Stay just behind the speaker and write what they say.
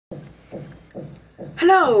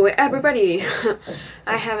Hello, everybody!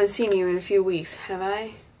 I haven't seen you in a few weeks, have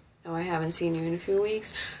I? No, I haven't seen you in a few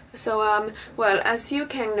weeks. So, well, as you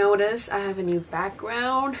can notice, I have a new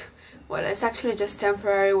background. Well, it's actually just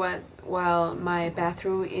temporary while my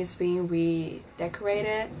bathroom is being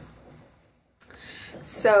redecorated.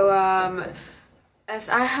 So, as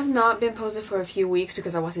I have not been posted for a few weeks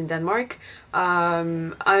because I was in Denmark,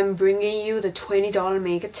 I'm bringing you the $20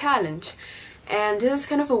 makeup challenge. And this is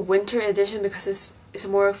kind of a winter edition because it's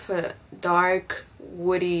more of a dark,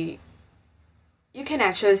 woody. You can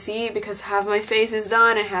actually see because half my face is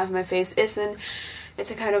done and half my face isn't. It's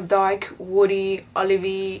a kind of dark, woody,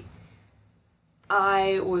 olivey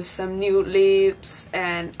eye with some nude lips,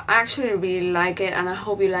 and I actually really like it, and I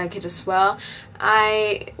hope you like it as well.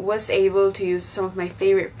 I was able to use some of my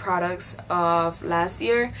favorite products of last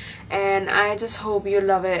year, and I just hope you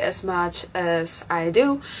love it as much as I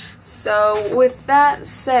do. So with that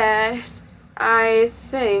said, I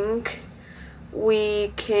think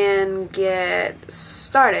we can get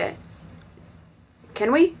started.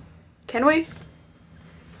 Can we? Can we?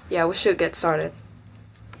 Yeah, we should get started.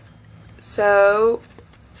 So,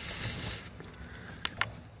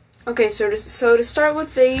 okay, so to start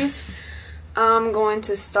with these, I'm going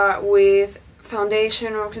to start with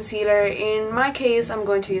foundation or concealer. In my case, I'm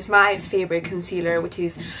going to use my favorite concealer, which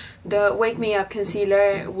is the Wake Me Up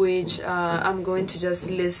concealer, which I'm going to just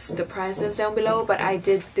list the prices down below, but I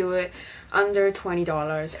did do it under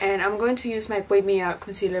 $20. And I'm going to use my Wake Me Up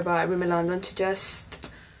concealer by Rimmel London to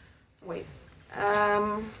just, wait,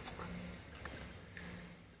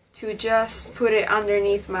 to just put it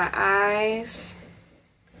underneath my eyes,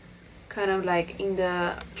 kind of like in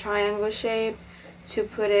the triangle shape, to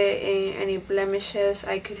put it in any blemishes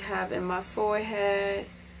I could have in my forehead,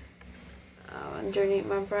 underneath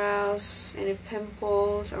my brows, any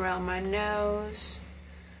pimples around my nose,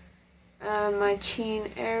 my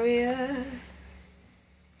chin area,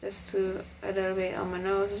 just to a little bit on my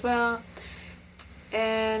nose as well.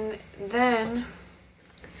 And then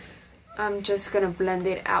I'm just gonna blend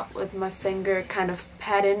it out with my finger, kind of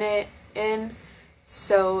patting it in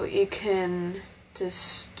so it can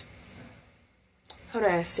just, how do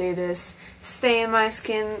I say this, stay in my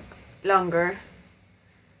skin longer.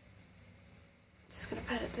 Just gonna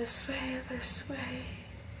pat it this way, this way.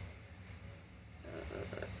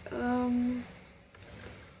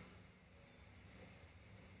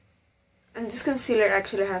 And this concealer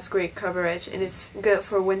actually has great coverage, and it's good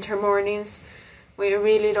for winter mornings when you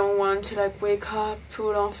really don't want to like wake up,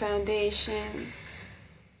 put on foundation.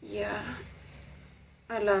 Yeah,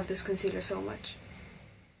 I love this concealer so much.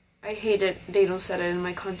 I hate it they don't sell it in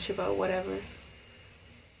my country, but whatever.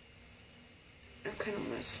 I'm kind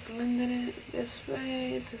of just blending it this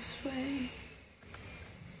way, this way.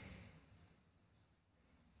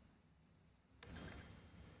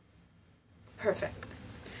 Perfect.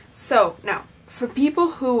 So now, for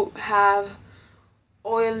people who have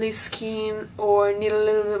oily skin or need a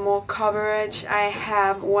little bit more coverage, I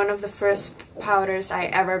have one of the first powders I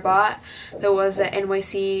ever bought. That was the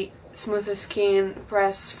NYC Smoother Skin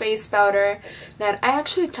Press Face Powder. That I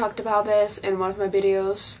actually talked about this in one of my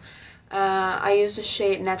videos. I used the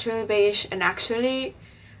shade Naturally Beige, and actually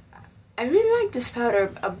I really liked this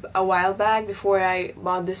powder a while back before I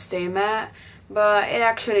bought this Stay Matte, but it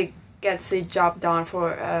actually gets the job done for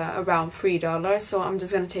around $3. So I'm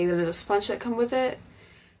just gonna take the little sponge that comes with it,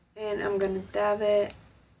 and I'm gonna dab it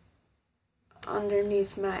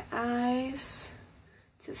underneath my eyes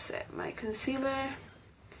to set my concealer,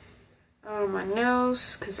 on my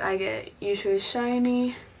nose because I get usually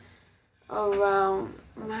shiny, around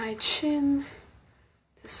my chin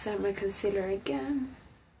to set my concealer again,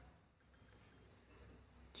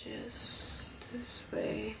 just this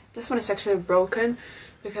way. This one is actually broken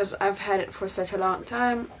because I've had it for such a long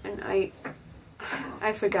time, and I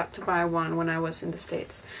forgot to buy one when I was in the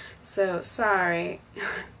States, so sorry.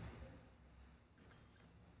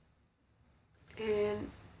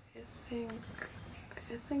 And I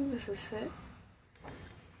think this is it.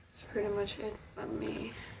 It's pretty much it. Let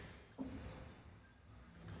me.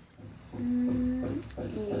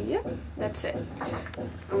 Yep, that's it.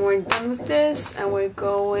 And we're done with this, and we're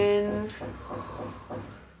going.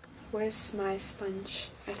 Where's my sponge?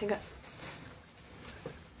 I think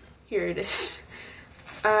here it is.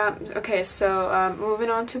 Okay, so moving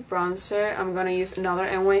on to bronzer, I'm gonna use another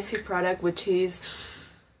NYC product, which is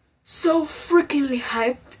so freakingly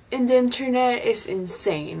hyped in the internet. It's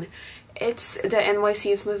insane. It's the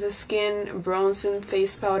NYC Smoother Skin Bronzing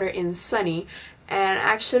Face Powder in Sunny, and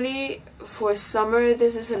actually for summer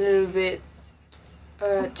this is a little bit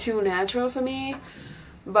too natural for me,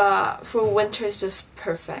 but for winter it's just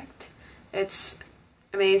perfect. It's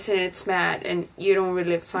amazing, it's matte, and you don't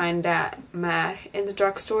really find that matte in the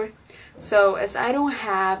drugstore. So as I don't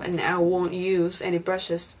have and I won't use any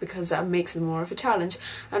brushes because that makes it more of a challenge,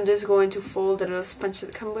 I'm just going to fold the little sponge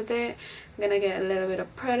that come with it. I'm gonna get a little bit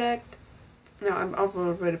of product. No, I've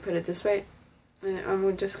already put it this way. And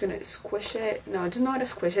I'm just gonna squish it. No, just not to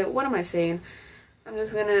squish it. What am I saying? I'm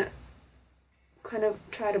just gonna kind of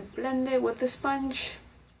try to blend it with the sponge.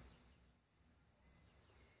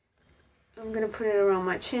 I'm gonna put it around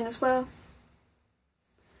my chin as well.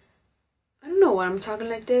 I don't know why I'm talking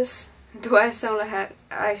like this. Do I sound like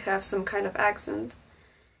I have some kind of accent?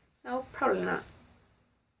 No, probably not.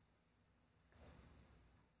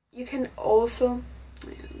 You can also,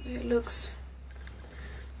 it looks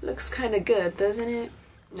kind of good, doesn't it?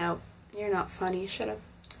 No, you're not funny, shut up.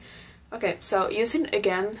 Okay, so using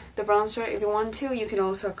again the bronzer, if you want to, you can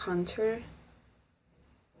also contour.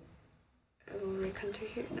 I will contour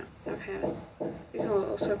here. No, okay. You can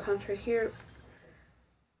also contour here.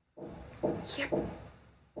 Yep.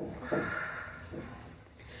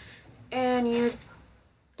 And you're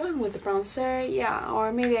done with the bronzer, yeah,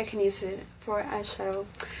 or maybe I can use it for eyeshadow.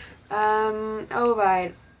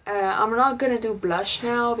 Alright, I'm not gonna do blush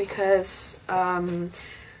now because I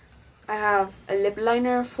have a lip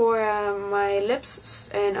liner for my lips,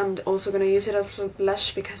 and I'm also gonna use it as a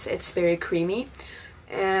blush because it's very creamy.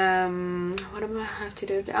 What am I have to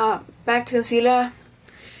do? Back to concealer.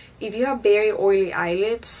 If you have very oily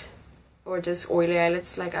eyelids, or just oily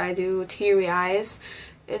eyelids like I do, teary eyes,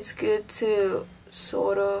 it's good to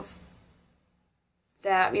sort of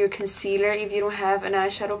dab your concealer if you don't have an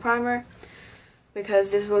eyeshadow primer,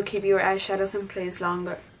 because this will keep your eyeshadows in place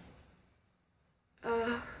longer.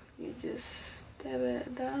 You just dab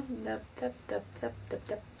it down, dab, dab, dab, dab, dab,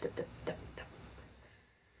 dab, dab, dab, dab.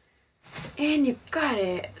 And you got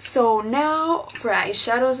it. So now for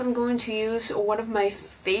eyeshadows, I'm going to use one of my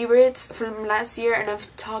favorites from last year, and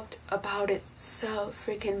I've talked about it so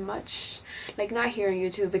freaking much. Like, not here on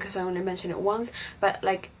YouTube because I only mentioned it once, but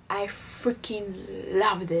like I freaking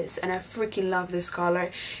love this, and I freaking love this color.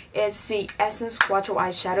 It's the Essence Quattro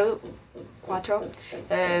eyeshadow,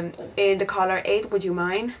 in the color 8, would you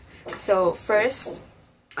mind? So first,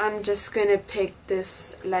 I'm just gonna pick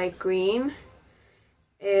this light green.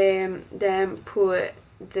 Then put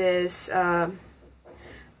this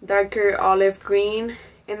darker olive green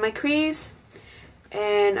in my crease,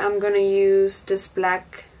 and I'm gonna use this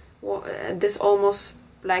black, this almost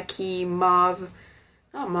blacky mauve,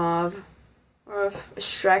 not mauve, or a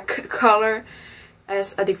Shrek color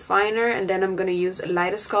as a definer, and then I'm gonna use the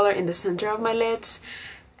lightest color in the center of my lids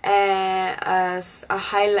as a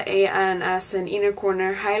highlight, and as an inner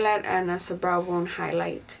corner highlight, and as a brow bone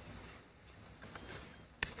highlight.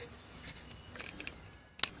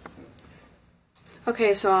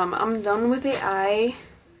 Okay, so I'm done with the eye,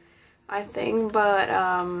 I think, but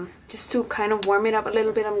just to kind of warm it up a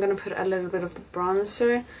little bit, I'm gonna put a little bit of the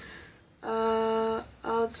bronzer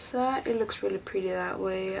outside. It looks really pretty that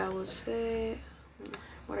way, I would say.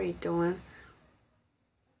 What are you doing?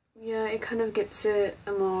 Yeah, it kind of gives it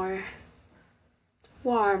a more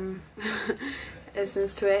warm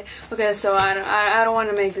essence to it. Okay, so I don't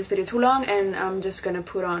want to make this video too long, and I'm just gonna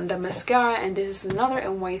put on the mascara, and this is another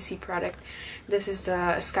NYC product. This is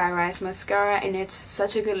the Skyrise mascara, and it's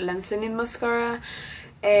such a good lengthening mascara.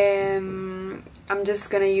 I'm just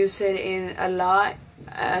gonna use it in a lot,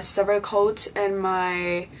 several coats in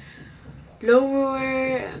my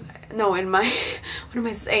lower, no, in my, what am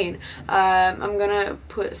I saying? I'm gonna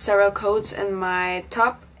put several coats in my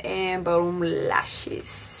top and bottom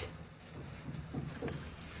lashes.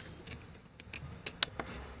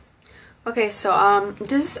 Okay, so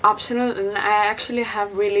this is optional, and I actually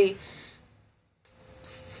have really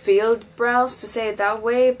filled brows, to say it that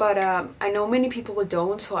way, but I know many people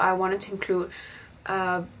don't, so I wanted to include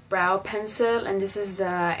a brow pencil, and this is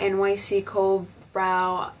the NYC Kohl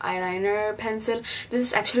brow eyeliner pencil. This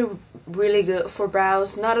is actually really good for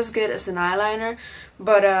brows, not as good as an eyeliner,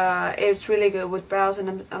 but it's really good with brows,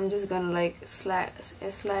 and I'm just gonna like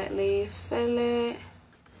slightly fill it.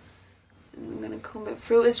 I'm gonna comb it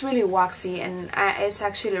through. It's really waxy, and it's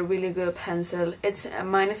actually a really good pencil. It's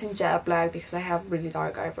mine is in jet black because I have really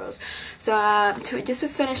dark eyebrows. So just to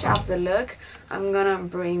finish up the look, I'm gonna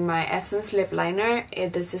bring my Essence lip liner.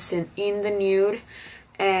 This is in the nude,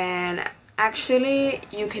 and actually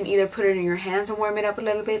you can either put it in your hands and warm it up a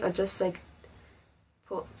little bit, or just like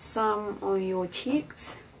put some on your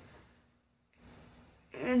cheeks,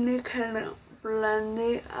 and you kind of blend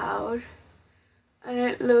it out. And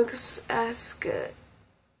it looks as good.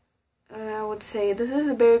 I would say this is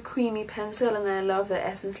a very creamy pencil, and I love the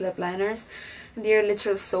Essence lip liners. They're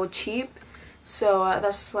literally so cheap, So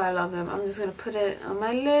that's why I love them. I'm just gonna put it on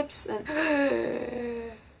my lips and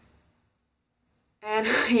and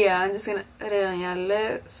yeah, I'm just gonna put it on your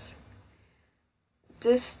lips.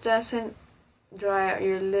 This doesn't dry out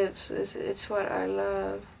your lips. It's what I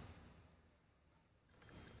love.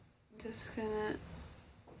 Just gonna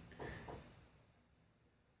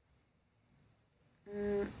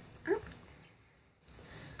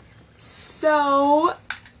So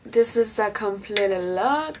this is a complete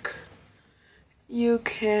look.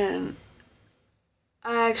 I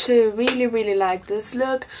actually really like this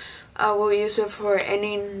look. I will use it for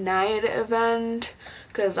any night event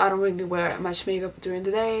because I don't really wear much makeup during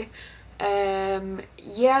the day.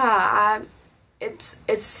 Yeah,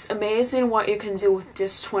 it's amazing what you can do with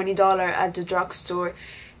just $20 at the drugstore,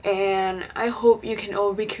 and I hope you can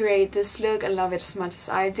all recreate this look and love it as much as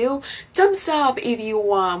I do. Thumbs up if you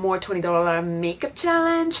want more $20 makeup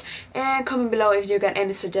challenge, and comment below if you got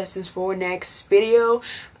any suggestions for next video.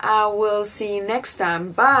 I will see you next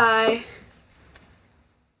time. Bye!